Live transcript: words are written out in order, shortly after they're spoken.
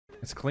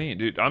It's clean,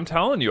 dude. I'm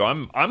telling you,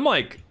 I'm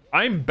like,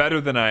 I'm better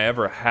than I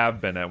ever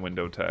have been at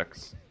window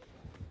techs.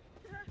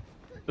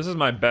 This is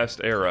my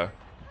best era.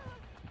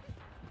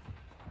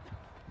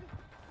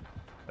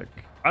 Like,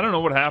 I don't know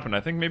what happened. I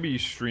think maybe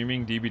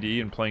streaming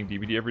DBD and playing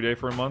DBD every day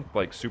for a month,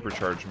 like,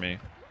 supercharged me.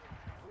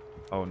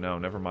 Oh no,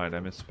 never mind. I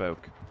misspoke.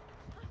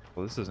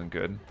 Well, this isn't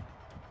good.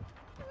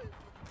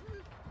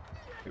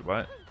 Wait,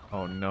 what?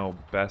 Oh no,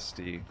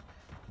 bestie.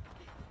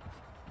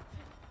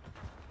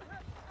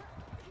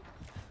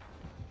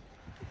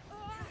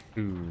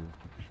 Ooh.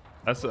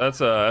 That's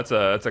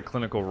a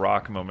clinical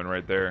rock moment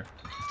right there.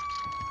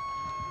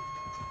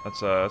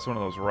 That's one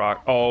of those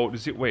rock. Oh,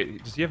 does he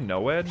wait? Does he have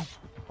no ed?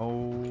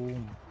 Oh,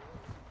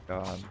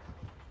 God.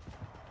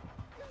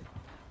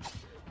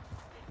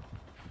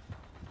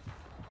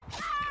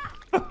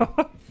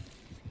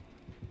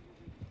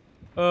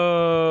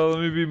 Let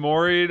me be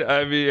worried.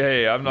 I mean,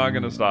 hey, I'm not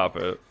gonna stop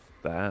it.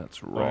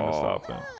 That's I'm not gonna raw. stop it.